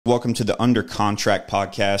Welcome to the Under Contract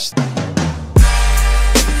podcast.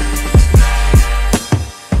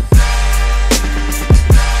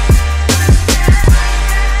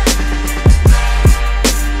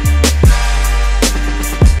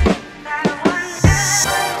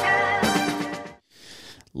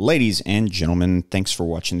 Ladies and gentlemen, thanks for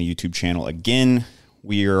watching the YouTube channel again.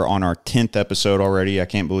 We are on our 10th episode already. I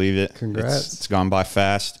can't believe it. Congrats. It's gone by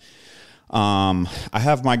fast. I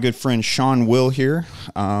have my good friend Shawn Will here.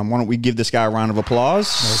 Why don't we give this guy a round of applause?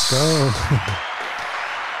 Let's go.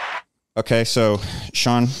 Okay, so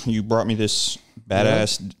Shawn, you brought me this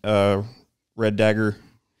badass Red Dagger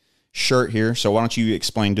shirt here. So why don't you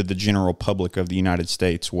explain to the general public of the United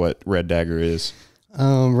States what Red Dagger is?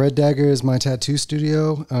 Red Dagger is my tattoo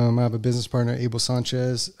studio. I have a business partner, Abel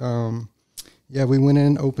Sanchez. Yeah, we went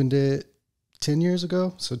in, opened it 10 years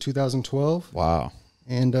ago, so 2012. Wow.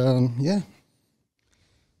 And yeah,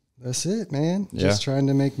 that's it, man. Yeah. Just trying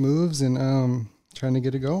to make moves and trying to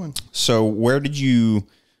get it going. So where did you,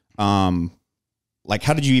 how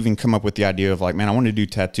did you even come up with the idea of like, man, I want to do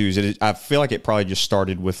tattoos? I feel like it probably just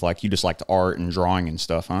started with like, you just liked art and drawing and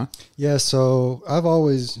stuff, huh? Yeah, so I've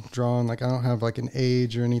always drawn. Like, I don't have like an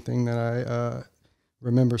age or anything that I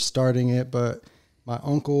remember starting it, but my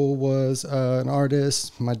uncle was an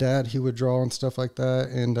artist. My dad, he would draw and stuff like that.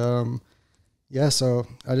 And yeah, so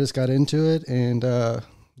I just got into it and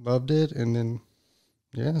loved it, and then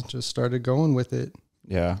yeah, just started going with it.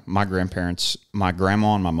 Yeah, my grandparents, my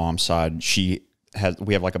grandma on my mom's side,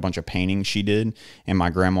 we have like a bunch of paintings she did, and my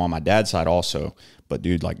grandma on my dad's side also. But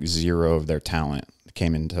dude, like zero of their talent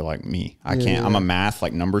came into like me. I can't. Yeah. I'm a math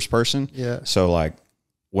like numbers person. Yeah. So like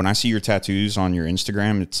when I see your tattoos on your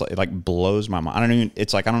Instagram, it like blows my mind. I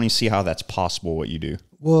don't even see how that's possible what you do.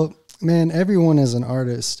 Well, man, everyone is an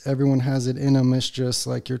artist. Everyone has it in them. It's just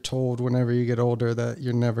like you're told whenever you get older that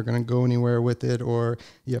you're never going to go anywhere with it, or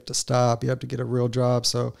you have to stop. You have to get a real job.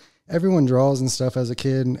 So everyone draws and stuff as a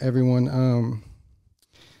kid, and everyone,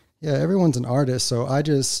 everyone's an artist. So I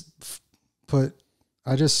just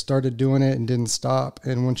started doing it and didn't stop.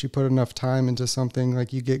 And once you put enough time into something,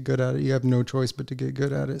 like you get good at it, you have no choice but to get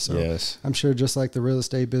good at it. So yes. I'm sure just like the real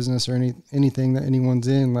estate business or anything that anyone's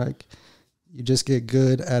in, like, you just get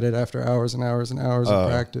good at it after hours and hours and hours of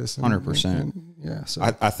practice. 100%. Yeah. So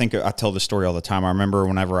I think I tell this story all the time. I remember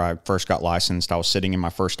whenever I first got licensed, I was sitting in my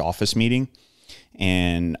first office meeting,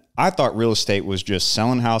 and I thought real estate was just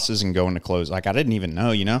selling houses and going to close. Like I didn't even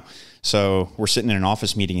know, So we're sitting in an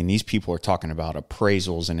office meeting, and these people are talking about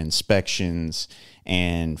appraisals and inspections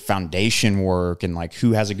and foundation work and like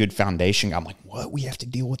who has a good foundation. I'm like, what? We have to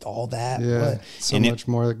deal with all that? Yeah. What? So much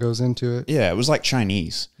more that goes into it. Yeah. It was like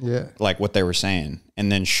Chinese. Yeah. Like what they were saying.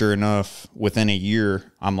 And then sure enough, within a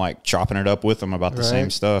year, I'm like chopping it up with them about the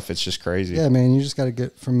same stuff. It's just crazy. Yeah, man. You just got to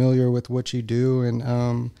get familiar with what you do.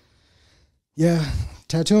 And yeah,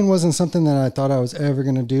 tattooing wasn't something that I thought I was ever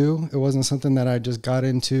going to do. It wasn't something that I just got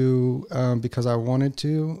into because I wanted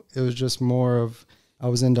to. It was just more of, I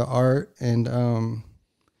was into art, and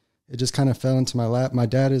it just kind of fell into my lap. My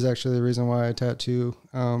dad is actually the reason why I tattoo.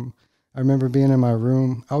 I remember being in my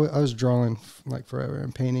room. I was drawing like forever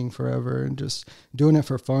and painting forever and just doing it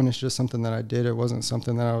for fun. It's just something that I did. It wasn't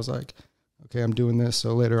something that I was like, okay, I'm doing this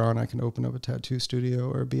so later on I can open up a tattoo studio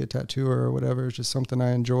or be a tattooer or whatever. It's just something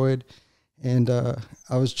I enjoyed. And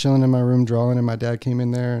I was chilling in my room drawing, and my dad came in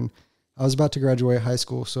there, and I was about to graduate high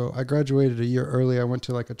school. So I graduated a year early. I went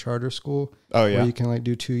to like a charter school. Oh, yeah. Where you can like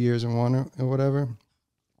do 2 years in one or whatever.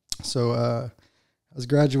 So I was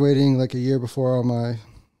graduating like a year before all my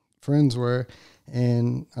friends were,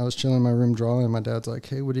 and I was chilling in my room drawing, and my dad's like,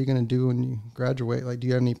 hey, what are you going to do when you graduate? Like, do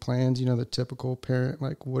you have any plans? The typical parent,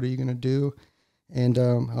 like, what are you going to do? And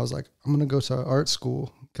I was like, I'm going to go to art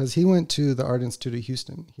school, because he went to the Art Institute of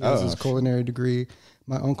Houston. He has his culinary degree.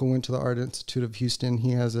 My uncle went to the Art Institute of Houston.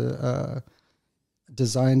 He has a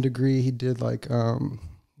design degree. He did like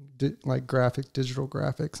digital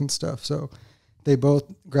graphics and stuff. So they both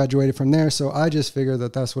graduated from there. So I just figured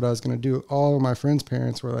that that's what I was going to do. All of my friends'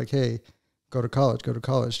 parents were like, hey, go to college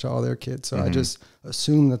to all their kids. So I just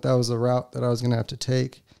assumed that was the route that I was going to have to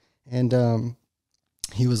take. And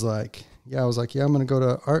he was like, yeah, I was like, yeah, I'm going to go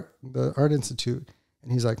to the Art Institute.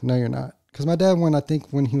 And he's like, no, you're not. Because my dad went, I think,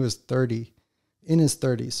 when he was 30, in his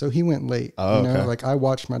 30s. So he went late. Oh, okay. Like I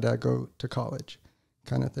watched my dad go to college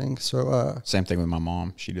kind of thing. So same thing with my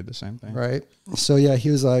mom. She did the same thing. Right. So yeah, he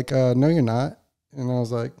was like, no, you're not. And I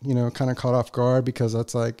was like, kind of caught off guard, because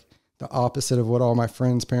that's like the opposite of what all my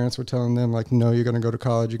friends' parents were telling them. Like, no, you're going to go to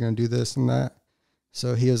college. You're going to do this and that.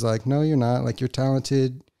 So he was like, no, you're not. Like, you're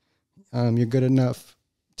talented. You're good enough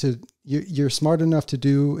you're smart enough to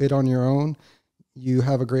do it on your own. You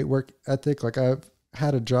have a great work ethic. Like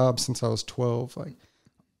had a job since I was 12. Like,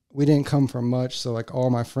 we didn't come from much. So like all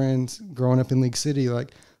my friends growing up in League City,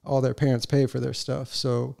 like all their parents pay for their stuff.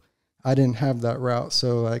 So I didn't have that route.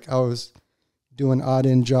 So like I was doing odd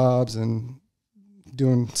end jobs and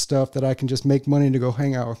doing stuff that I can just make money to go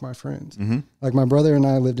hang out with my friends. Mm-hmm. Like my brother and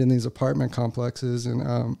I lived in these apartment complexes,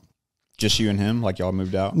 and just you and him, like y'all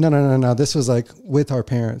moved out? No. This was like with our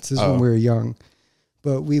parents. This is when Oh. we were young,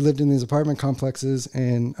 but we lived in these apartment complexes,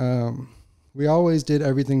 and we always did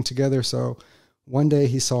everything together. So one day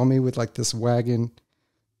he saw me with like this wagon,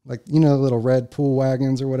 like, you know, little red pool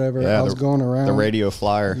wagons or whatever. Yeah, I was going around. The radio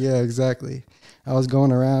flyer. Yeah, exactly. I was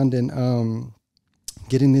going around and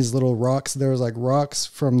getting these little rocks. There was like rocks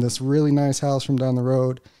from this really nice house from down the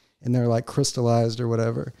road, and they're like crystallized or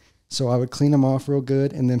whatever. So I would clean them off real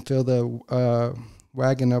good and then fill the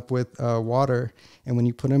wagon up with water. And when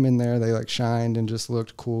you put them in there, they like shined and just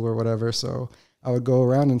looked cool or whatever. So I would go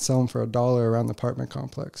around and sell them for $1 around the apartment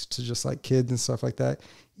complex to just like kids and stuff like that.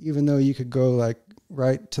 Even though you could go like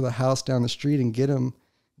right to the house down the street and get them,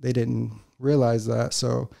 they didn't realize that.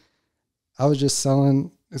 So I was just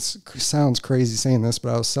selling. It sounds crazy saying this,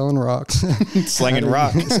 but I was selling rocks, Slinging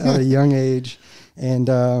rock at a young age. And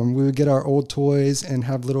we would get our old toys and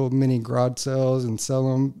have little mini garage sales and sell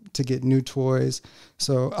them to get new toys.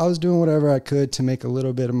 So I was doing whatever I could to make a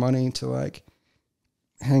little bit of money to like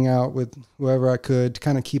hang out with whoever I could to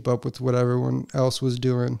kind of keep up with what everyone else was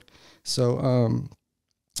doing. So,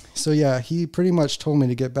 so yeah, he pretty much told me,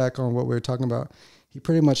 to get back on what we were talking about, he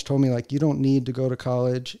pretty much told me like, you don't need to go to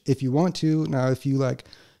college if you want to. Now, if you like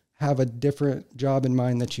have a different job in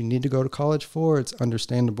mind that you need to go to college for, it's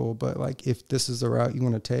understandable. But like, if this is the route you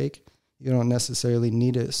want to take, you don't necessarily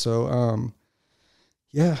need it. So,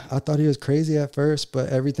 yeah, I thought he was crazy at first, but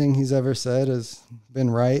everything he's ever said has been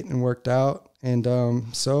right and worked out. And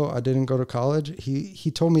so I didn't go to college.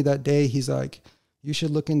 He told me that day, he's like, you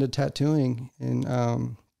should look into tattooing. And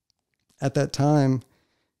at that time,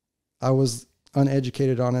 I was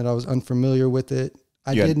uneducated on it. I was unfamiliar with it.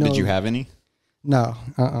 Did you have any? No.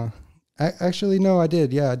 Actually, no, I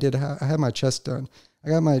did. Yeah, I did. I had my chest done. I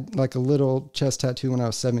got my like a little chest tattoo when I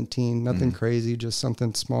was 17. Nothing crazy, just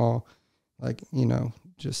something small. Like, you know,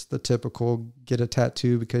 just the typical get a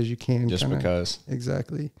tattoo because you can. Just kinda, because.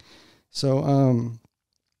 Exactly. So,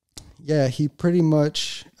 yeah, he pretty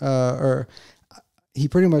much told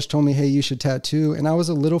me, hey, you should tattoo. And I was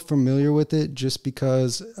a little familiar with it just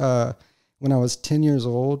because when I was 10 years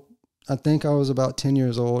old, I think I was about 10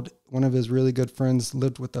 years old, one of his really good friends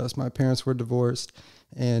lived with us. My parents were divorced,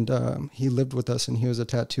 and he lived with us, and he was a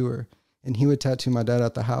tattooer. And he would tattoo my dad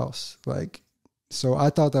at the house. Like, so I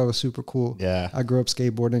thought that was super cool. Yeah. I grew up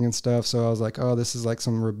skateboarding and stuff, so I was like, oh, this is like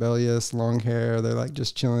some rebellious long hair. They're like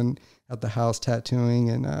just chilling at the house tattooing,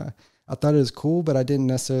 and I thought it was cool, but I didn't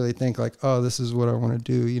necessarily think like, oh, this is what I want to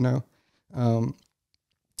do, you know?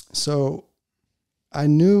 So I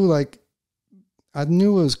knew it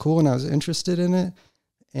was cool and I was interested in it.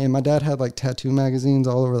 And my dad had like tattoo magazines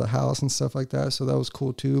all over the house and stuff like that. So that was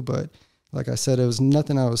cool too. But like I said, it was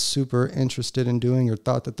nothing I was super interested in doing or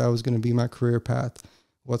thought that was going to be my career path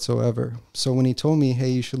whatsoever. So when he told me, hey,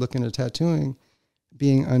 you should look into tattooing,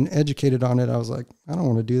 being uneducated on it, I was like, I don't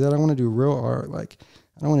want to do that. I want to do real art. Like,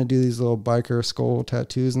 I don't want to do these little biker skull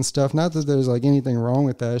tattoos and stuff. Not that there's like anything wrong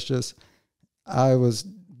with that. It's just I was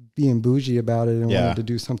being bougie about it and wanted to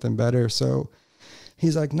do something better. So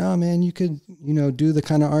he's like, nah, man, you could, you know, do the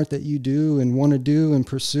kind of art that you do and want to do and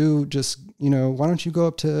pursue. Just, you know, why don't you go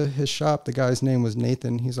up to his shop? The guy's name was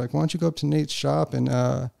Nathan. He's like, why don't you go up to Nate's shop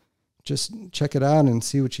and just check it out and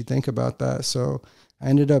see what you think about that. So I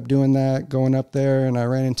ended up doing that, going up there, and I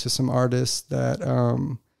ran into some artists that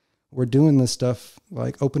were doing this stuff,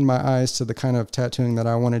 like opened my eyes to the kind of tattooing that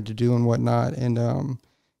I wanted to do and whatnot. And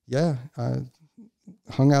yeah, I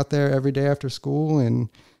hung out there every day after school and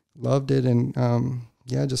loved it. And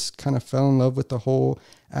yeah, just kind of fell in love with the whole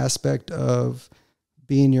aspect of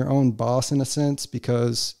being your own boss in a sense,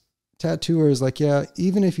 because tattooers, like, yeah,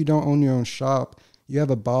 even if you don't own your own shop, you have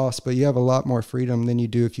a boss, but you have a lot more freedom than you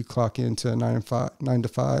do if you clock into a 9 to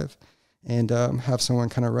 5 and have someone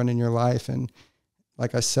kind of running your life. And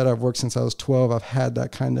like I said, I've worked since I was 12. I've had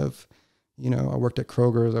that kind of, you know, I worked at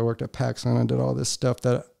Kroger's, I worked at PacSun, I did all this stuff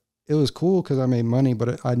that it was cool because I made money,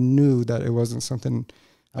 but I knew that it wasn't something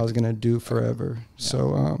I was going to do forever. Yeah.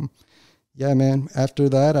 So, yeah, man, after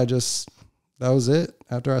that, that was it.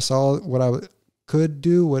 After I saw what I could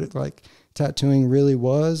do, what like tattooing really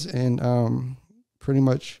was, and pretty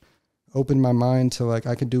much opened my mind to like,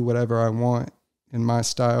 I could do whatever I want in my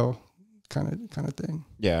style kind of thing.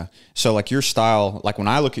 Yeah. So like your style, like when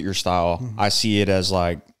I look at your style, I see it as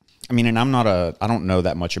like, I mean, and I don't know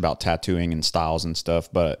that much about tattooing and styles and stuff,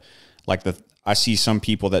 but like I see some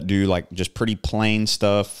people that do like just pretty plain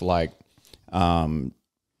stuff, like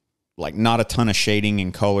not a ton of shading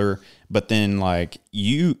and color, but then like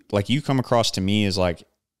you come across to me as like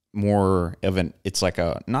more of it's like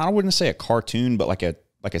I wouldn't say a cartoon, but like a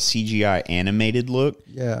CGI animated look.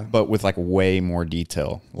 Yeah. But with like way more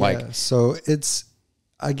detail. Like, so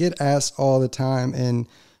I get asked all the time, and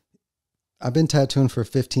I've been tattooing for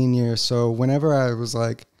 15 years. So whenever I was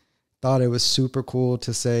like, thought it was super cool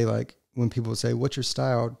to say, like, when people say, what's your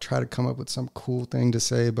style? I'd try to come up with some cool thing to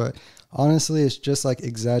say. But honestly, it's just like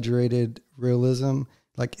exaggerated realism,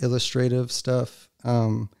 like illustrative stuff.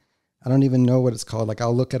 I don't even know what it's called. Like,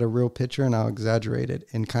 I'll look at a real picture and I'll exaggerate it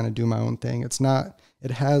and kind of do my own thing.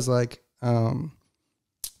 It has like a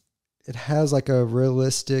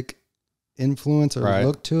realistic influence or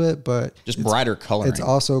look to it, but just brighter coloring. It's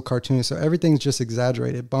also cartoony. So everything's just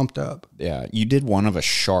exaggerated, bumped up. Yeah. You did one of a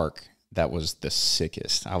shark. That was the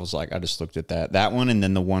sickest. I was like, I just looked at that one, and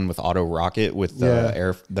then the one with Auto Rocket with the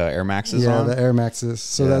Air Maxes on. Yeah, the Air Maxes.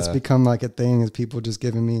 So that's become like a thing, is people just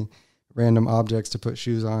giving me random objects to put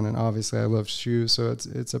shoes on, and obviously I love shoes, so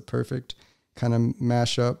it's a perfect kind of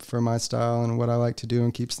mashup for my style and what I like to do,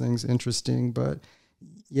 and keeps things interesting. But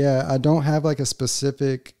yeah, I don't have like a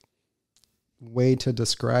specific way to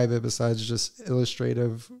describe it besides just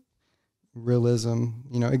illustrative realism.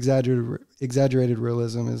 Exaggerated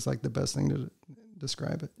realism is like the best thing to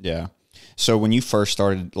describe it. Yeah. So when you first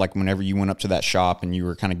started, like whenever you went up to that shop and you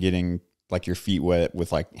were kind of getting like your feet wet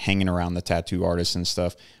with like hanging around the tattoo artists and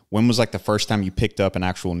stuff, when was like the first time you picked up an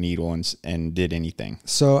actual needle and did anything?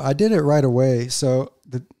 So I did it right away. So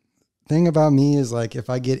the thing about me is, like, if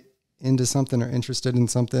I get into something or interested in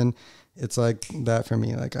something, it's like that for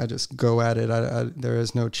me. Like, I just go at it. There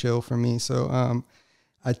is no chill for me. So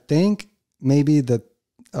I think maybe it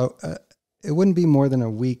wouldn't be more than a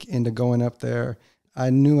week into going up there, I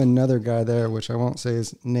knew another guy there, which I won't say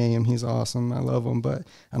his name. He's awesome. I love him, but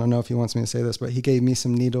I don't know if he wants me to say this, but he gave me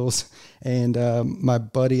some needles, and my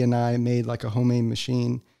buddy and I made like a homemade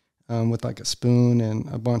machine with like a spoon and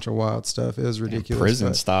a bunch of wild stuff. It was ridiculous.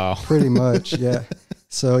 Prison style. Pretty much, yeah.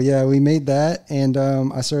 So yeah, we made that, and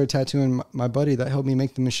I started tattooing my buddy that helped me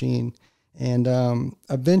make the machine. And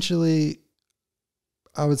eventually,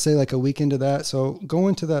 I would say like a week into that, so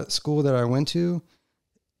going to that school that I went to,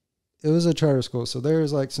 it was a charter school. So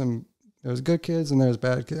there's like there's good kids and there's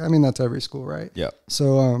bad kids. I mean, that's every school, right? Yeah.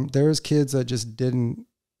 So there's kids that just didn't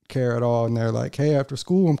care at all. And they're like, hey, after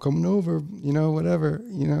school, I'm coming over, whatever,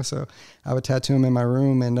 so I would tattoo them in my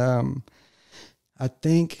room. And I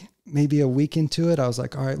think maybe a week into it, I was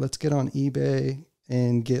like, all right, let's get on eBay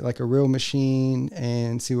and get like a real machine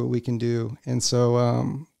and see what we can do. And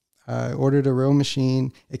so I ordered a real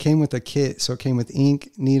machine. It came with a kit. So it came with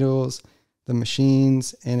ink, needles, the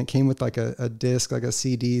machines, and it came with like a disc, like a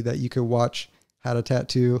CD that you could watch how to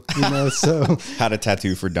tattoo, so how to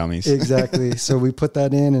tattoo for dummies. Exactly. So we put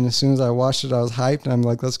that in, and as soon as I watched it, I was hyped, and I'm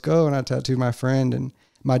like, let's go. And I tattooed my friend, and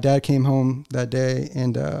my dad came home that day,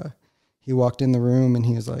 and he walked in the room and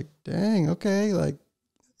he was like, dang, okay, like,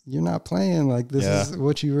 you're not playing, like, this is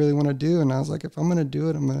what you really want to do. And I was like, if I'm going to do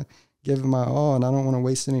it, I'm going to give it my all, and I don't want to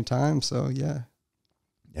waste any time. So yeah.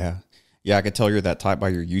 Yeah, I could tell you're that type by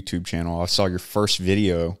your YouTube channel. I saw your first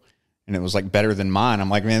video, and it was like better than mine.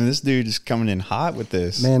 I'm like, man, this dude is coming in hot with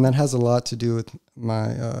this. Man, that has a lot to do with my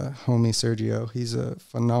homie Sergio. He's a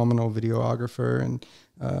phenomenal videographer and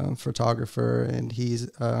photographer, and he's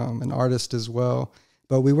an artist as well.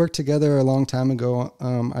 But we worked together a long time ago.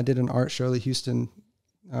 I did an art show, the Houston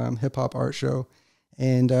hip hop art show,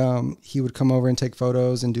 and he would come over and take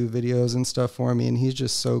photos and do videos and stuff for me. And he's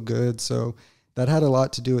just so good. So that had a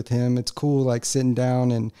lot to do with him. It's cool, like sitting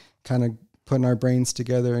down and kind of putting our brains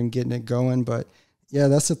together and getting it going. But yeah,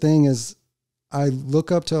 that's the thing, is I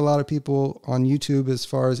look up to a lot of people on YouTube as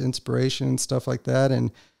far as inspiration and stuff like that.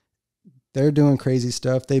 And they're doing crazy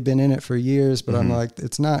stuff. They've been in it for years, but I'm like,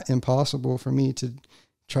 it's not impossible for me to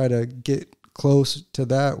try to get close to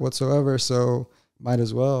that whatsoever. So might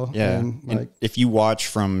as well. Yeah. And like, if you watch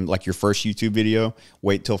from like your first YouTube video,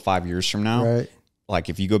 wait till 5 years from now. right. Like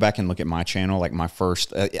if you go back and look at my channel, like my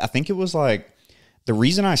first, I think it was like, the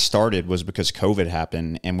reason I started was because COVID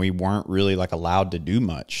happened and we weren't really like allowed to do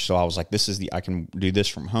much. So I was like, I can do this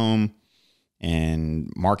from home and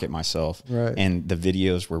market myself. Right. And the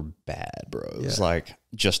videos were bad, bro. It was like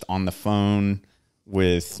just on the phone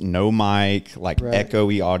with no mic, like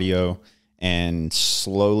echoey audio. And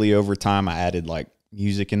slowly over time, I added like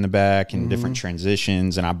music in the back and different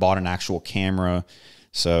transitions, and I bought an actual camera.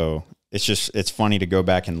 So it's funny to go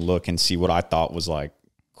back and look and see what I thought was like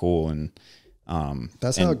cool. And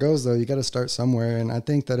That's how it goes, though. You got to start somewhere. And I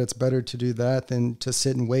think that it's better to do that than to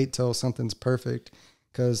sit and wait till something's perfect.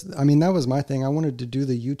 Because, I mean, that was my thing. I wanted to do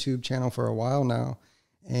the YouTube channel for a while now.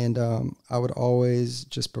 And I would always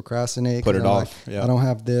just procrastinate. Put it off. Like, I don't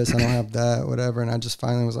have this, I don't have that, whatever. And I just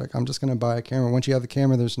finally was like, I'm just going to buy a camera. Once you have the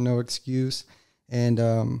camera, there's no excuse.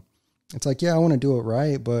 And it's like, yeah, I want to do it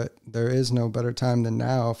right, but there is no better time than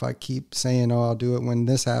now. If I keep saying, oh, I'll do it when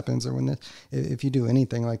this happens or when this, if you do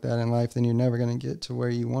anything like that in life, then you're never going to get to where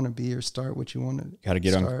you want to be or start what you want to. Got to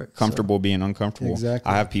get comfortable being uncomfortable.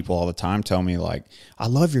 Exactly. I have people all the time tell me like, I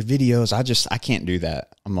love your videos. I can't do that.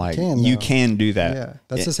 I'm like, you can do that. Yeah.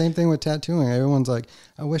 That's the same thing with tattooing. Everyone's like,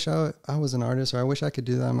 I wish I was an artist, or I wish I could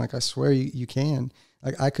do that. I'm like, I swear you can.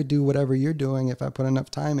 Like, I could do whatever you're doing if I put enough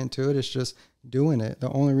time into it. It's just doing it. The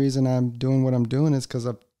only reason I'm doing what I'm doing is because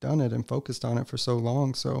I've done it and focused on it for so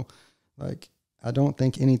long. So, like, I don't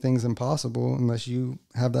think anything's impossible unless you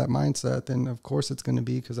have that mindset. Then, of course, it's going to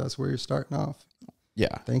be, because that's where you're starting off.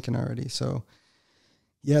 Yeah. Thinking already. So,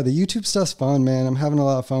 yeah, the YouTube stuff's fun, man. I'm having a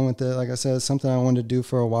lot of fun with it. Like I said, it's something I wanted to do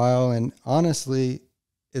for a while. And honestly,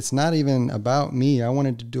 it's not even about me. I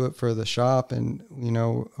wanted to do it for the shop and, you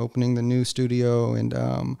know, opening the new studio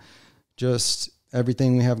and just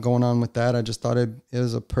everything we have going on with that. I just thought it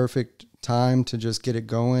was a perfect time to just get it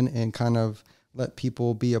going and kind of let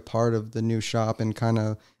people be a part of the new shop and kind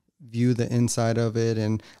of view the inside of it.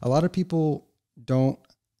 And a lot of people don't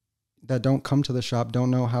come to the shop don't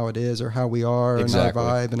know how it is or how we are and our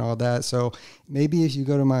vibe and all that. So maybe if you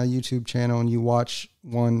go to my YouTube channel and you watch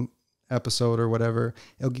one episode or whatever,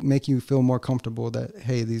 it'll make you feel more comfortable that,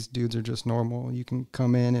 hey, these dudes are just normal. You can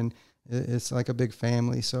come in and it's like a big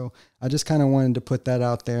family. So I just kind of wanted to put that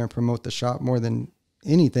out there and promote the shop more than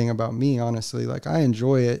anything about me, honestly. Like, I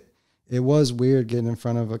enjoy it. It was weird getting in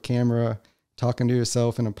front of a camera, talking to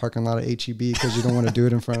yourself in a parking lot of HEB because you don't want to do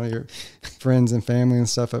it in front of your friends and family and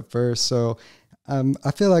stuff at first. So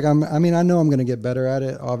I feel like I know I'm going to get better at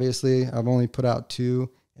it. Obviously, I've only put out 2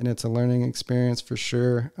 and it's a learning experience for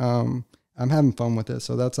sure. I'm having fun with it.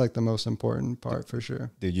 So that's like the most important part for sure.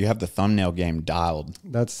 Dude, you have the thumbnail game dialed.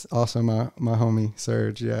 That's also my homie,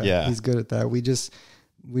 Serge. Yeah. He's good at that. We just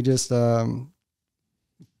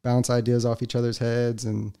bounce ideas off each other's heads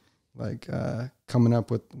and like coming up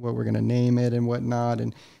with what we're going to name it and whatnot.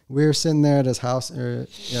 And we were sitting there at his house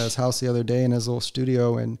the other day in his little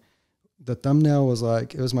studio, and the thumbnail was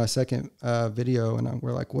like, it was my second video, and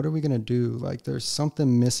we're like, what are we going to do? Like, there's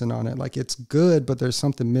something missing on it. Like, it's good, but there's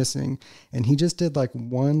something missing. And he just did like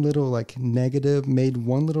one little like negative, made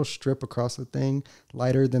one little strip across the thing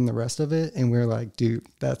lighter than the rest of it. And we're like, dude,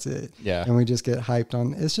 that's it. Yeah. And we just get hyped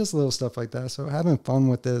on, it's just little stuff like that. So having fun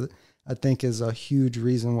with it, I think, is a huge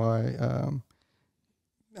reason why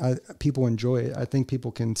people enjoy it. I think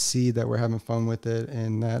people can see that we're having fun with it,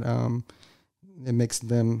 and that it makes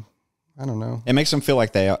them, I don't know. It makes them feel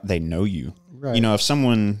like they know you. Right. You know, if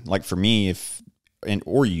someone, like for me,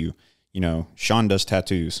 or you know, Shawn does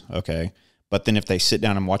tattoos, okay. But then if they sit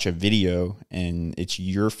down and watch a video and it's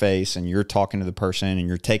your face and you're talking to the person and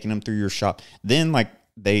you're taking them through your shop, then like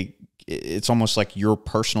it's almost like you're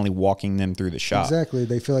personally walking them through the shop. Exactly.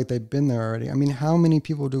 They feel like they've been there already. I mean, how many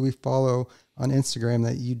people do we follow on Instagram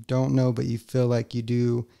that you don't know, but you feel like you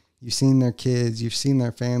do? You've seen their kids, you've seen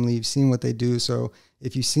their family, you've seen what they do. So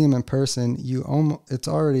if you see them in person, it's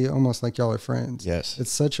already almost like y'all are friends. Yes.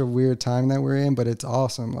 It's such a weird time that we're in, but it's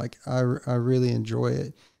awesome. Like, I really enjoy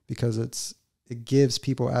it because it gives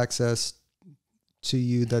people access to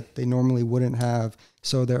you that they normally wouldn't have.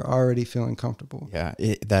 So they're already feeling comfortable. Yeah.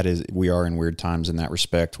 We are in weird times in that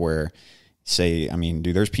respect where, dude,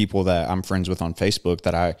 there's people that I'm friends with on Facebook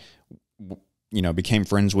that I became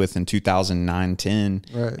friends with in 2009, 10.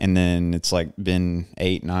 Right. And then it's like been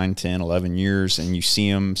 8, 9, 10, 11 years, and you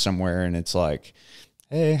see them somewhere and it's like,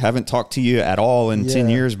 hey, haven't talked to you at all in 10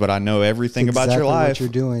 years, but I know everything about your life. What you're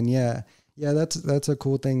doing. Yeah. Yeah. That's a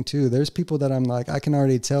cool thing too. There's people that I'm like, I can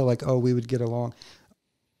already tell, like, oh, we would get along.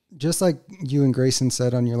 Just like you and Grayson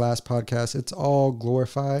said on your last podcast, it's all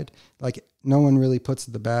glorified. Like, no one really puts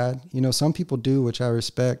the bad. You know, some people do, which I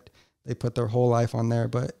respect. They put their whole life on there,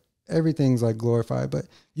 but everything's like glorified. But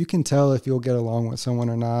you can tell if you'll get along with someone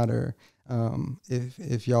or not, or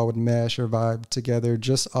if y'all would mesh or vibe together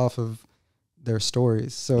just off of their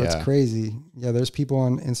stories. So It's crazy. Yeah, there's people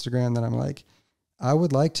on Instagram that I'm like, I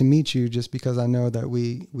would like to meet you just because I know that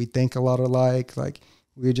we think a lot alike. Like,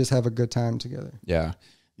 we just have a good time together. Yeah.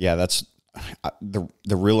 Yeah, that's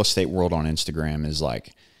the real estate world on Instagram is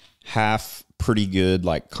like half pretty good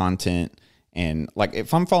like content, and like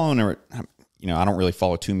if I'm following I don't really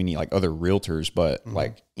follow too many like other realtors, but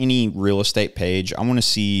like any real estate page, I don't want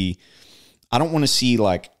to see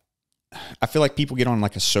like I feel like people get on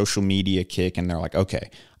like a social media kick and they're like, okay,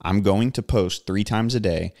 I'm going to post 3 times a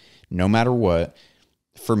day, no matter what.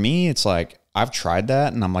 For me, it's like, I've tried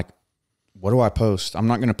that and I'm like, what do I post? I'm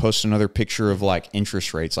not going to post another picture of like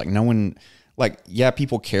interest rates. Like no one, like, yeah,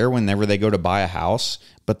 people care whenever they go to buy a house,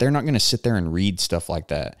 but they're not going to sit there and read stuff like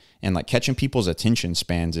that. And like catching people's attention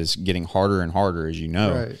spans is getting harder and harder, as you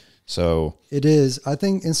know. Right. So it is. I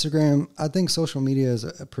think social media is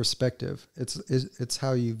a perspective. It's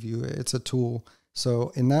how you view it. It's a tool.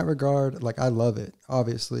 So in that regard, like I love it,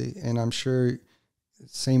 obviously. And I'm sure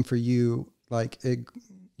same for you. Like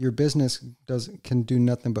your business can do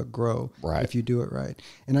nothing but grow if you do it right.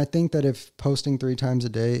 And I think that if posting 3 times a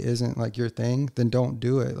day isn't like your thing, then don't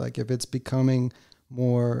do it. Like if it's becoming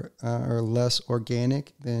more or less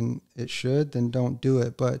organic than it should, then don't do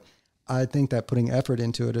it. But I think that putting effort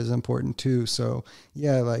into it is important too. So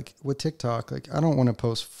yeah, like with TikTok, like I don't want to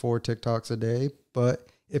post 4 TikToks a day, but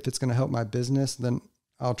if it's going to help my business, then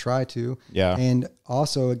I'll try to. Yeah. And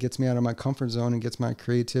also it gets me out of my comfort zone and gets my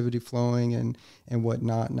creativity flowing and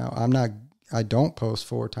whatnot. Now I don't post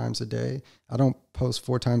 4 times a day. I don't post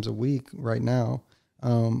 4 times a week right now.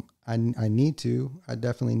 I need to, I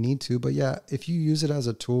definitely need to, but yeah, if you use it as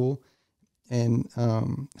a tool and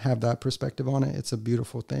have that perspective on it, it's a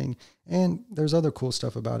beautiful thing. And there's other cool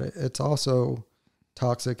stuff about it. It's also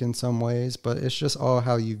toxic in some ways, but it's just all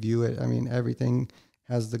how you view it. I mean, everything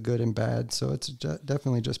has the good and bad. So it's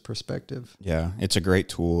definitely just perspective. Yeah, it's a great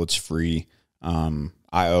tool. It's free.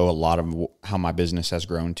 I owe a lot of how my business has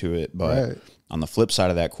grown to it. But on the flip side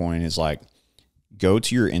of that coin is like, go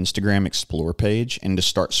to your Instagram Explore page and just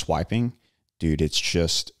start swiping. Dude, it's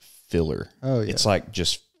just filler. Oh, yeah. It's like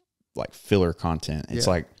just like filler content. It's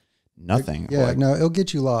like nothing. No, it'll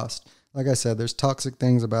get you lost. Like I said, there's toxic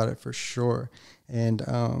things about it for sure. And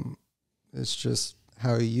it's just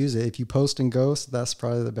how you use it. If you post and ghost, that's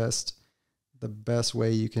probably the best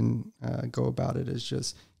way you can go about it, is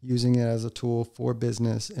just using it as a tool for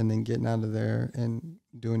business and then getting out of there and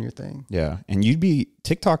doing your thing. Yeah. And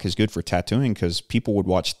TikTok is good for tattooing because people would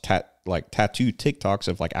watch tattoo TikToks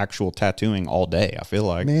of like actual tattooing all day. I feel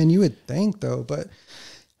like, man, you would think though, but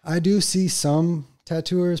I do see some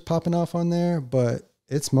tattooers popping off on there, but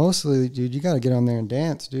it's mostly, dude, you got to get on there and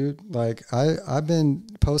dance, dude. Like I've been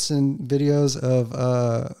posting videos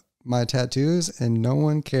of my tattoos and no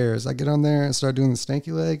one cares. I get on there and start doing the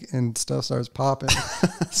stanky leg and stuff starts popping.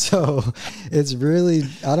 So it's really,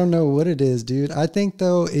 I don't know what it is, dude. I think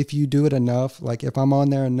though, if you do it enough, like if I'm on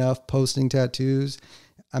there enough posting tattoos,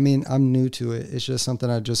 I mean, I'm new to it. It's just something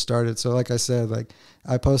I just started. So like I said, like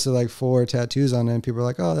I posted like 4 tattoos on it and people are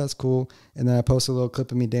like, oh, that's cool. And then I posted a little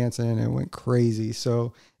clip of me dancing and it went crazy.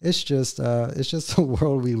 So it's just the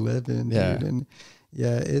world we live in, dude. And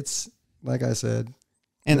yeah, it's like I said.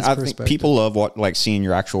 And I think people love seeing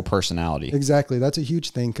your actual personality. Exactly. That's a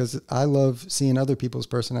huge thing because I love seeing other people's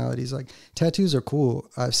personalities. Like tattoos are cool.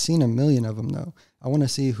 I've seen a million of them though. I want to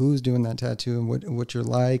see who's doing that tattoo and what you're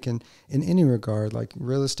like. And in any regard, like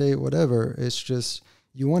real estate, whatever, it's just,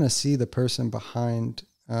 you want to see the person behind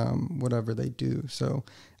whatever they do. So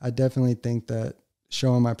I definitely think that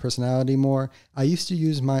showing my personality more, I used to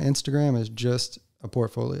use my Instagram as just a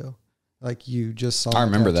portfolio. Like you just saw. I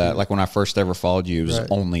remember that. Like when I first ever followed you, it was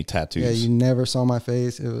only tattoos. Yeah, you never saw my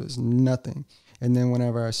face. It was nothing. And then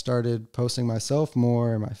whenever I started posting myself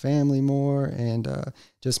more and my family more and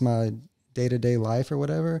just my day-to-day life or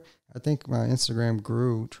whatever, I think my Instagram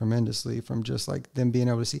grew tremendously from just like them being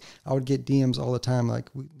able to see. I would get DMs all the time. Like,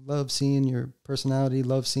 we love seeing your personality,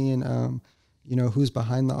 love seeing, who's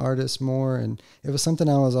behind the artist more. And it was something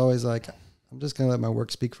I was always like, I'm just going to let my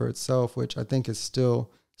work speak for itself, which I think is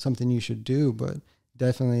still something you should do, but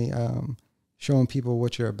definitely showing people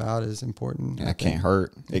what you're about is important. Yeah, it can't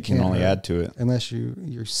hurt. It can only add to it. Unless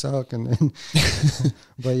you suck. And then,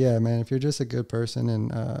 but yeah, man, if you're just a good person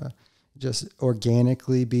and just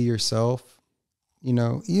organically be yourself,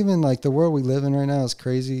 even like the world we live in right now is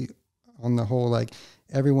crazy on the whole. Like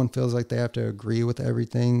everyone feels like they have to agree with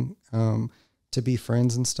everything to be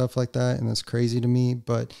friends and stuff like that. And that's crazy to me.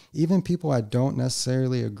 But even people I don't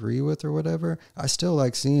necessarily agree with or whatever, I still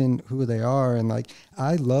like seeing who they are. And like,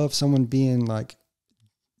 I love someone being like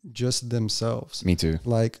just themselves. Me too.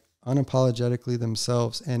 Like unapologetically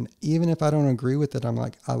themselves. And even if I don't agree with it, I'm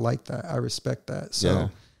like, I like that. I respect that. So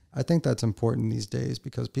I think that's important these days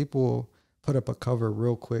because people will put up a cover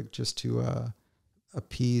real quick just to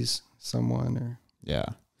appease someone or. Yeah.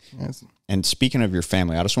 Yes. And speaking of your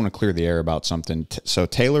family, I just want to clear the air about something. So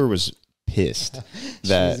Taylor was pissed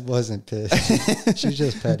that she wasn't pissed. She's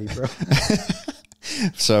just petty, bro.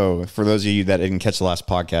 So for those of you that didn't catch the last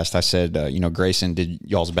podcast, I said, Grayson did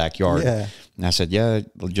y'all's backyard. Yeah. And I said, yeah,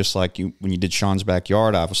 just like you, when you did Shawn's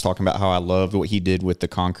backyard, I was talking about how I loved what he did with the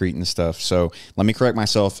concrete and stuff. So let me correct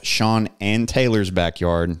myself. Shawn and Taylor's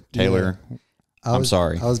backyard. Taylor, yeah. I'm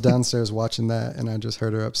sorry. I was downstairs watching that, and I just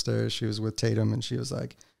heard her upstairs. She was with Tatum, and she was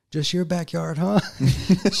like, just your backyard, huh?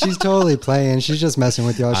 She's totally playing. She's just messing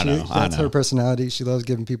with y'all. That's her personality. She loves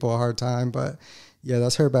giving people a hard time, but yeah,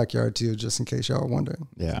 that's her backyard too, just in case y'all are wondering.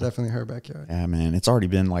 Yeah. It's definitely her backyard. Yeah, man. It's already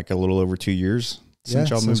been like a little over 2 years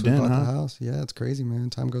since y'all moved in, huh? The house. Yeah, it's crazy,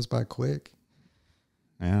 man. Time goes by quick.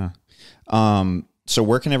 Yeah. So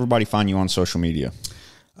where can everybody find you on social media?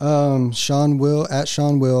 Shawn Will, at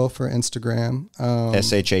Shawn Will for Instagram.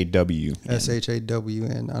 SHAW.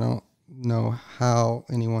 SHAWN. I don't know how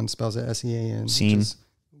anyone spells it SEAN. Scene. Which is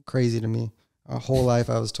crazy to me. Our whole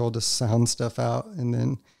life I was told to sound stuff out, and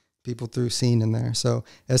then people threw scene in there. So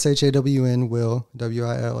SHAWN Will,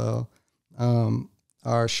 WILL.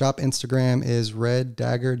 Our shop Instagram is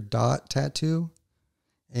reddagger.tattoo.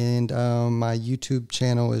 And my YouTube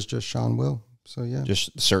channel is just Shawn Will. So yeah.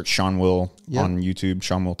 Just search Shawn Will on YouTube,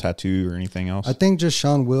 Shawn Will Tattoo or anything else. I think just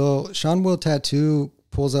Shawn Will. Shawn Will Tattoo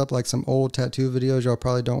pulls up like some old tattoo videos y'all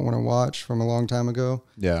probably don't want to watch from a long time ago.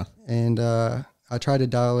 Yeah. And I tried to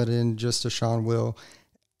dial it in just to Shawn Will.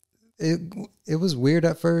 It was weird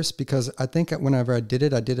at first because I think whenever I did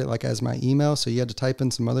it like as my email. So you had to type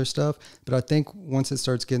in some other stuff. But I think once it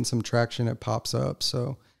starts getting some traction, it pops up.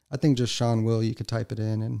 So I think just Shawn Will, you could type it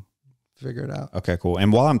in and figure it out. Okay, cool.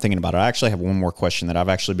 And while I'm thinking about it, I actually have one more question that I've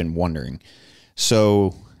actually been wondering.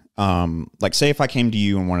 So, like say if I came to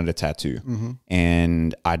you and wanted a tattoo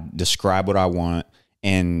and I describe what I want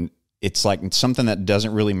and it's like something that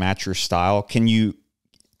doesn't really match your style,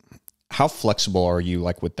 how flexible are you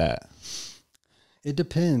like with that? It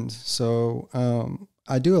depends. So,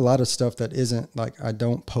 I do a lot of stuff that isn't like, I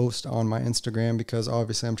don't post on my Instagram because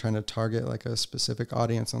obviously I'm trying to target like a specific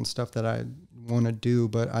audience on stuff that I want to do,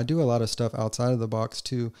 but I do a lot of stuff outside of the box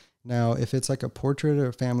too. Now, if it's like a portrait or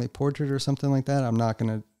a family portrait or something like that, I'm not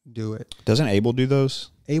going to do it. Doesn't Abel do those?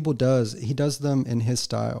 Abel does. He does them in his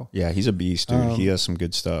style. Yeah, he's a beast, dude. He has some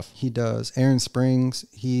good stuff. He does. Aaron Springs,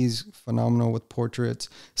 he's phenomenal with portraits.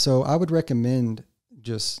 So I would recommend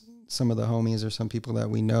just some of the homies or some people that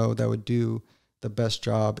we know that would do the best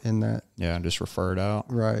job in that. Yeah, just refer it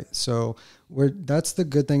out. Right. So that's the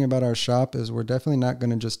good thing about our shop is we're definitely not going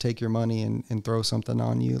to just take your money and throw something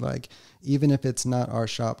on you. Like, even if it's not our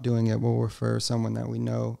shop doing it, we'll refer someone that we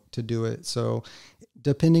know to do it. So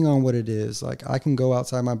depending on what it is, like I can go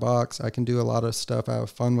outside my box. I can do a lot of stuff. I have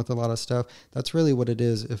fun with a lot of stuff. That's really what it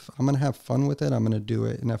is. If I'm going to have fun with it, I'm going to do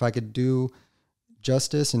it. And if I could do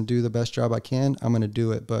justice and do the best job I can, I'm going to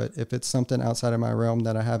do it. But if it's something outside of my realm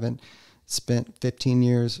that I haven't spent 15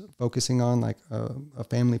 years focusing on, like a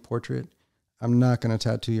family portrait, I'm not going to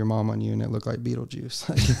tattoo your mom on you and it look like Beetlejuice.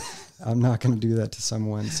 Like, I'm not going to do that to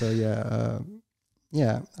someone. So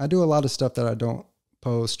yeah, I do a lot of stuff that I don't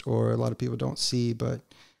post or a lot of people don't see, but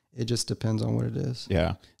it just depends on what it is.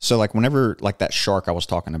 Yeah. So like whenever, like that shark I was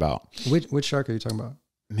talking about. Which shark are you talking about?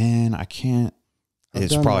 Man, I can't.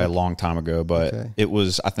 It's probably a long time ago, but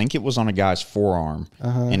I think it was on a guy's forearm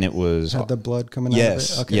and it was. Had the blood coming out of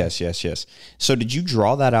it? Okay. Yes. So did you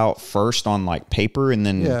draw that out first on like paper and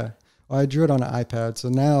then? Yeah. Well, I drew it on an iPad. So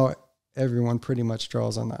now everyone pretty much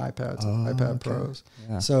draws on the iPads, iPad Pros.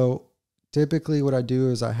 Yeah. So typically what I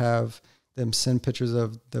do is I have them send pictures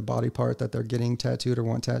of the body part that they're getting tattooed or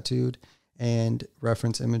want tattooed and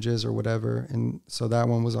reference images or whatever. And so that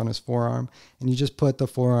one was on his forearm, and you just put the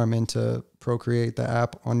forearm into Procreate, the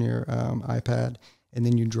app on your iPad, and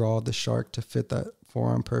then you draw the shark to fit that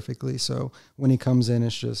forearm perfectly. So when he comes in,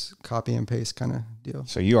 it's just copy and paste kind of deal.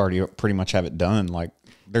 So you already pretty much have it done. Like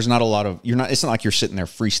there's not a lot of, it's not like you're sitting there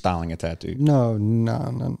freestyling a tattoo. No,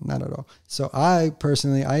 not at all. So I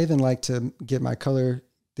even like to get my color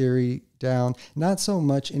theory down, not so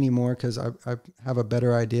much anymore because I have a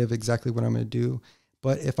better idea of exactly what I'm going to do.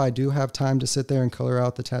 But if I do have time to sit there and color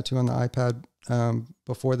out the tattoo on the iPad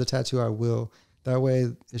before the tattoo, I will. That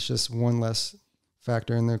way it's just one less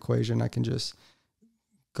factor in the equation. I can just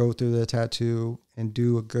go through the tattoo and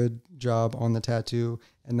do a good job on the tattoo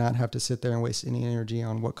and not have to sit there and waste any energy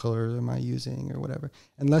on what color am I using or whatever.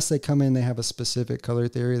 Unless they come in, they have a specific color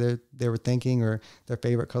theory that they were thinking, or their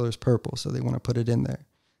favorite color is purple, so they want to put it in there.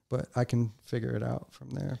 But I can figure it out from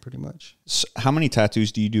there pretty much. So how many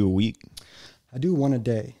tattoos do you do a week? I do one a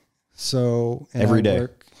day. So every day?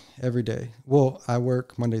 Work every day. Well, I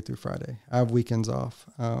work Monday through Friday. I have weekends off,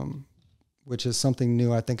 which is something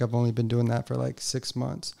new. I think I've only been doing that for like 6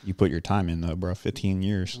 months. You put your time in though, bro, 15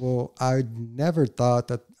 years. Well, I never thought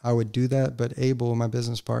that I would do that, but Abel, my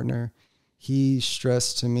business partner, he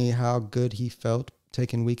stressed to me how good he felt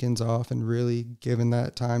taking weekends off and really giving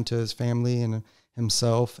that time to his family and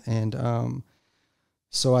himself. And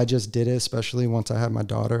so I just did it, especially once I had my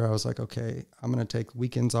daughter. I was like, okay, I'm going to take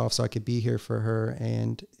weekends off so I could be here for her.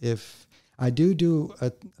 And if I do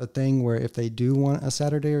a thing where if they do want a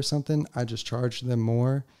Saturday or something, I just charge them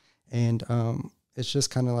more. And it's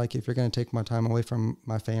just kind of like, if you're going to take my time away from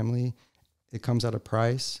my family, it comes at a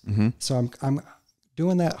price. Mm-hmm. So I'm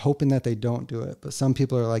doing that, hoping that they don't do it. But some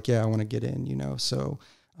people are like, yeah, I want to get in, So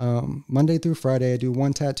Monday through Friday, I do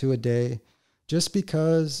 1 tattoo a day, just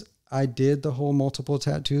because I did the whole multiple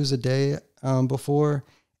tattoos a day before,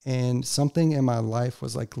 and something in my life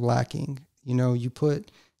was like lacking. You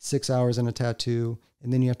put 6 hours in a tattoo,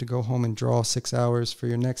 and then you have to go home and draw 6 hours for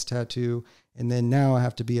your next tattoo. And then now I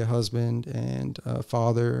have to be a husband and a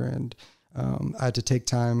father, and I had to take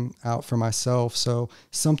time out for myself. So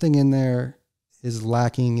something in there is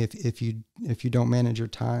lacking if you don't manage your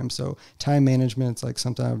time. So time management is like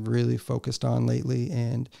something I've really focused on lately,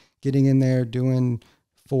 and getting in there, doing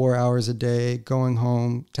 4 hours a day, going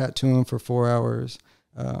home, tattooing for 4 hours,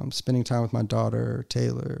 spending time with my daughter,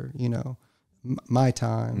 Taylor, my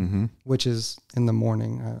time, mm-hmm. which is in the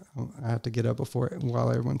morning. I have to get up while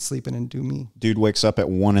everyone's sleeping and do me. Dude wakes up at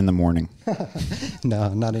 1 a.m.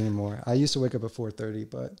 No, not anymore. I used to wake up at 4:30,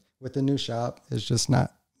 but with the new shop, it's just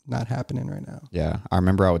not happening right now. Yeah. I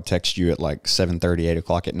remember I would text you at like 7:30, 8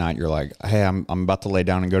 o'clock at night. You're like, hey, I'm about to lay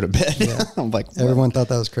down and go to bed. Yeah. I'm like, what? Everyone thought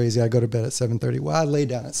that was crazy. I go to bed at 7:30. Well, I lay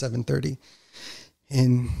down at 7:30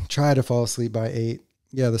 and try to fall asleep by 8.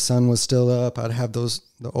 Yeah, the sun was still up. I'd have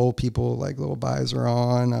the old people like little visor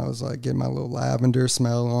on. I was like getting my little lavender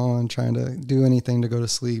smell on, trying to do anything to go to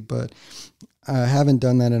sleep. But I haven't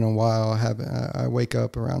done that in a while. I wake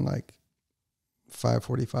up around like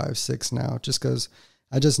 5:45, 6 now, just because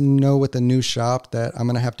I just know with the new shop that I'm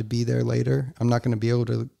going to have to be there later. I'm not going to be able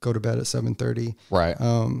to go to bed at 7:30. Right.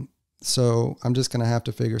 So I'm just going to have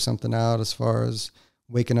to figure something out as far as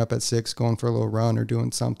waking up at 6, going for a little run or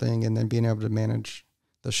doing something, and then being able to manage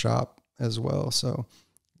the shop as well. So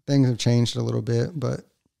things have changed a little bit, but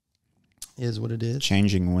it is what it is.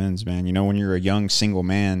 Changing wins, man. When you're a young single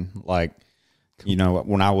man, like,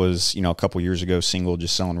 when I was, a couple years ago, single,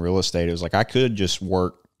 just selling real estate, it was like I could just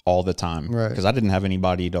work all the time, right? Because I didn't have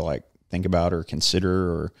anybody to like think about or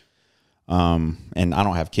consider, or and I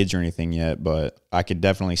don't have kids or anything yet, but I could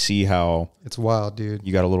definitely see how it's wild, dude.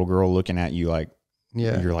 You got a little girl looking at you like,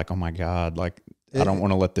 yeah, you're like, oh my God, like I don't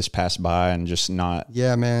want to let this pass by and just not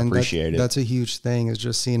appreciate it. That's a huge thing, is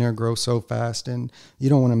just seeing her grow so fast, and you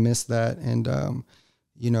don't want to miss that. And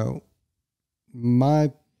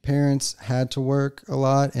my parents had to work a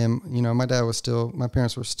lot, and my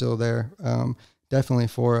parents were still there, definitely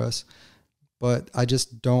for us, but I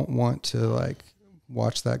just don't want to like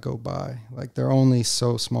watch that go by. Like, they're only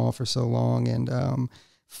so small for so long, and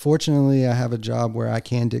fortunately I have a job where I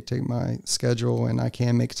can dictate my schedule and I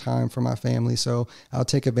can make time for my family, so I'll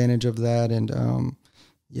take advantage of that and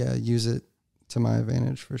use it to my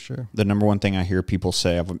advantage for sure. The number one thing I hear people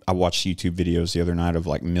say, I watched YouTube videos the other night of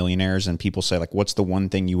like millionaires, and people say like, what's the one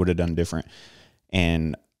thing you would have done different?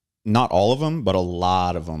 And not all of them, but a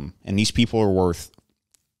lot of them. And these people are worth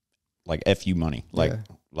like FU money,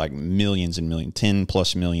 like millions and millions,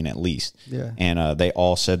 10+ million at least. Yeah. And they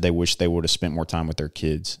all said they wish they would have spent more time with their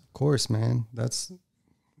kids. Of course, man.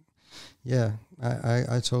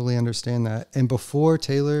 I totally understand that. And before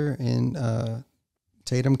Taylor and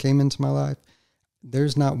Tatum came into my life,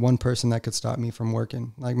 there's not one person that could stop me from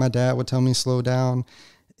working. Like, my dad would tell me slow down,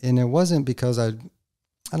 and it wasn't because I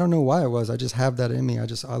don't know why it was. I just have that in me. I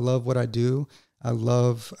love what I do. I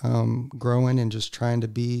love growing and just trying to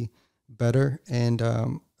be better. And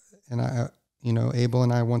I, Abel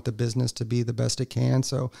and I want the business to be the best it can.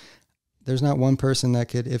 So there's not one person that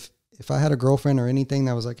could, if I had a girlfriend or anything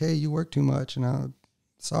that was like, hey, you work too much, and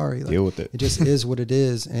sorry, deal with it. It just is what it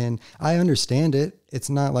is. And I understand it.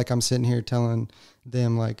 It's not like I'm sitting here telling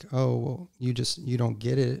them like, oh, well, you don't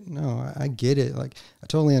get it. No, I get it. Like, I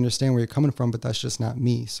totally understand where you're coming from, but that's just not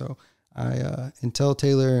me. So until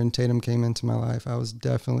Taylor and Tatum came into my life, I was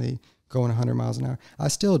definitely going 100 miles an hour. I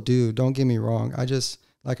still do. Don't get me wrong. I just,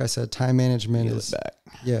 like I said, time management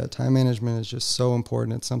time management is just so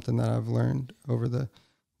important. It's something that I've learned over the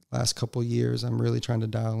last couple years. I'm really trying to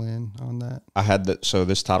dial in on that. I had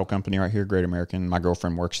this title company right here, Great American. My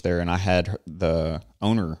girlfriend works there, and I had the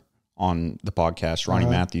owner on the podcast, Ronnie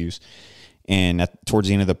Matthews. And towards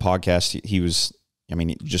the end of the podcast, he was,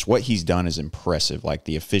 just what he's done is impressive. Like,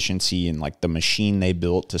 the efficiency and like the machine they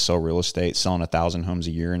built to sell real estate, selling 1,000 homes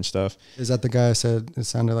a year and stuff. Is that the guy I said it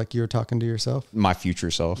sounded like you were talking to yourself? My future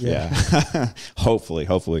self. Yeah. Hopefully.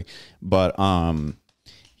 But,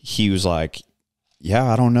 he was like, yeah,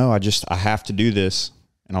 I don't know. I have to do this.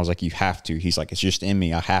 And I was like, you have to. He's like, it's just in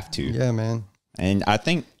me. I have to. Yeah, man. And I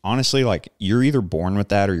think, honestly, like, you're either born with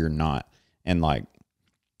that or you're not. And, like,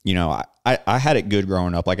 you know, I had it good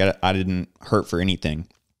growing up. Like, I didn't hurt for anything.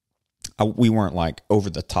 We weren't, like, over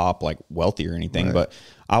the top, like, wealthy or anything, Right. but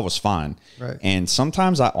I was fine. Right. And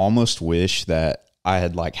sometimes I almost wish that I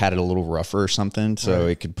had, like, had it a little rougher or something so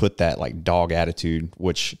it could put that, like, dog attitude,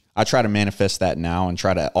 which I try to manifest that now and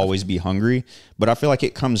try to always be hungry. But I feel like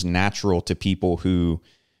it comes natural to people who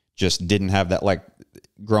just didn't have that, like,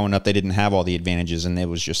 growing up, they didn't have all the advantages, and it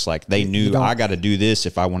was just like they knew I got to do this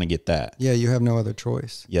if I want to get that. Yeah, you have no other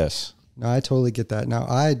choice. Yes. No, I totally get that. Now,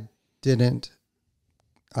 I didn't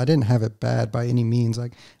have it bad by any means.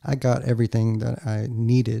 Like, I got everything that I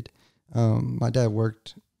needed. My dad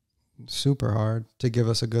worked super hard to give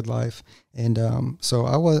us a good life, and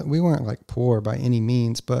so we weren't like poor by any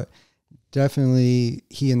means, but definitely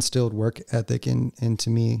he instilled work ethic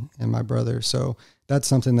into me and my brother. So that's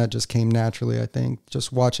something that just came naturally, I think,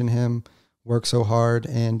 just watching him work so hard.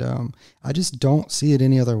 And I just don't see it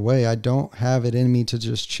any other way. I don't have it in me to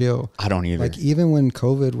just chill. I don't either. Like, even when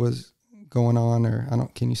COVID was going on,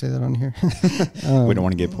 can you say that on here? We don't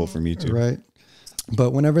want to get pulled from YouTube. Right.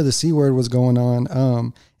 But whenever the C word was going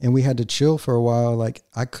on, and we had to chill for a while, like,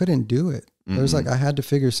 I couldn't do it. There's like, I had to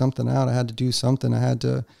figure something out. I had to do something. I had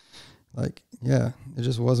to, like, yeah, it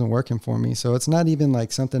just wasn't working for me. So it's not even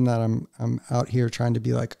like something that I'm out here trying to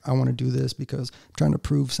be like, I want to do this because I'm trying to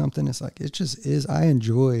prove something. It's like, it just is. I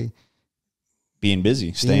enjoy being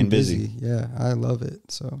busy, staying busy. Yeah. I love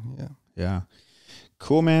it. So yeah. Yeah.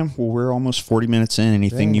 Cool, man. Well, we're almost 40 minutes in.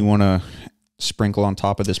 Anything you want to sprinkle on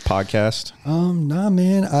top of this podcast? Nah,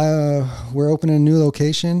 man. We're opening a new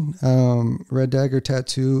location. Red Dagger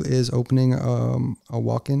Tattoo is opening a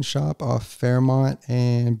walk-in shop off Fairmont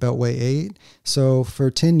and Beltway 8. So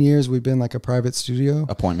for 10 years, we've been like a private studio.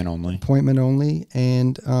 Appointment only.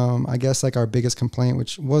 And I guess like our biggest complaint,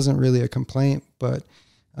 which wasn't really a complaint, but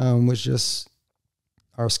was just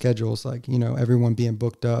our schedules, like, you know, everyone being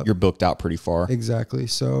booked up. You're booked out pretty far. Exactly.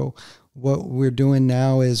 So what we're doing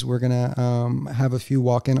now is we're going to have a few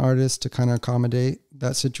walk-in artists to kind of accommodate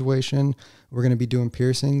that situation. We're going to be doing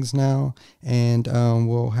piercings now, and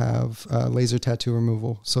we'll have laser tattoo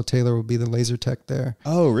removal. So Taylor will be the laser tech there.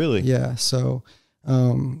 Oh, really? Yeah. So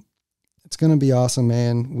it's going to be awesome,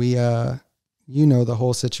 man. We, you know, the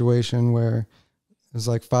whole situation where it was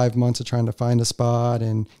like 5 months of trying to find a spot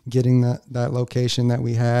and getting that location that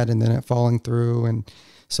we had, and then it falling through. And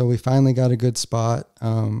so we finally got a good spot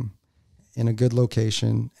in a good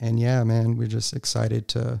location. And yeah, man, we're just excited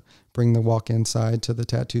to bring the walk-in side to the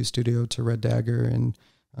tattoo studio, to Red Dagger. And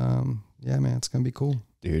yeah, man, it's going to be cool.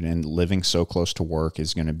 Dude, and living so close to work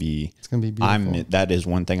is going to be... It's going to be beautiful. That is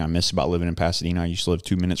one thing I miss about living in Pasadena. I used to live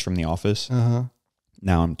 2 minutes from the office. Uh-huh.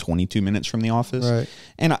 Now I'm 22 minutes from the office. Right.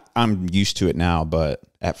 And I'm used to it now, but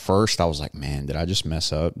at first I was like, man, did I just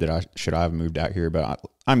mess up? Should I have moved out here? But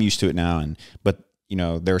I'm used to it now. But you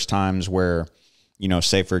know, there's times where, you know,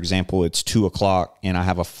 say for example, it's 2:00 and I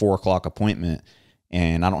have a 4:00 appointment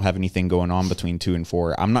and I don't have anything going on between 2 and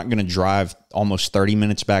 4. I'm not going to drive almost 30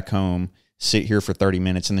 minutes back home, sit here for 30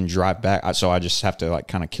 minutes and then drive back. So I just have to like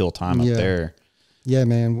kind of kill time up there. Yeah,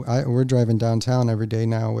 man. We're driving downtown every day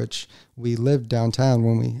now, which we lived downtown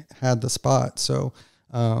when we had the spot. So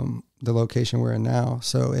the location we're in now.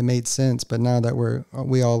 So it made sense. But now that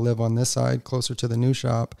we all live on this side closer to the new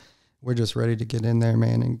shop, we're just ready to get in there,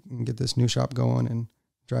 man, and get this new shop going and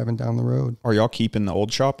driving down the road. Are y'all keeping the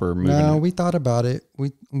old shop or moving? No, we thought about it.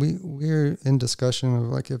 We're in discussion of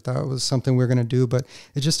like if that was something we're going to do, but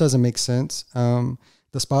it just doesn't make sense.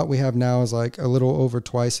 The spot we have now is like a little over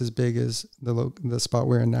twice as big as the spot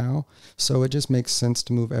we're in now. So it just makes sense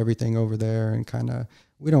to move everything over there and kind of,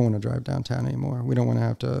 we don't want to drive downtown anymore. We don't want to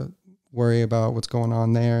have to worry about what's going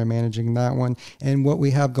on there and managing that one. And what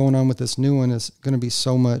we have going on with this new one is going to be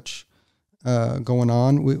so much going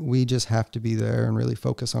on. We just have to be there and really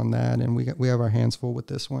focus on that. And we have our hands full with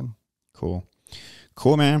this one. Cool,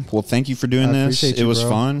 man. Well, thank you for doing this. It was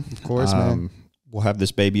fun. Of course, man. We'll have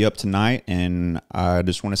this baby up tonight, and I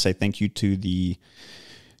just want to say thank you to the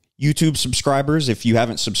YouTube subscribers. If you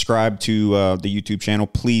haven't subscribed to the YouTube channel,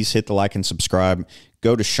 please hit the like and subscribe.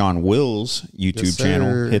 Go to Shawn Will's YouTube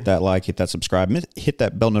channel, hit that like, hit that subscribe, hit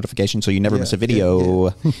that bell notification so you never miss a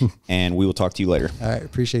video, and we will talk to you later. All right,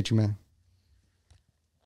 appreciate you, man.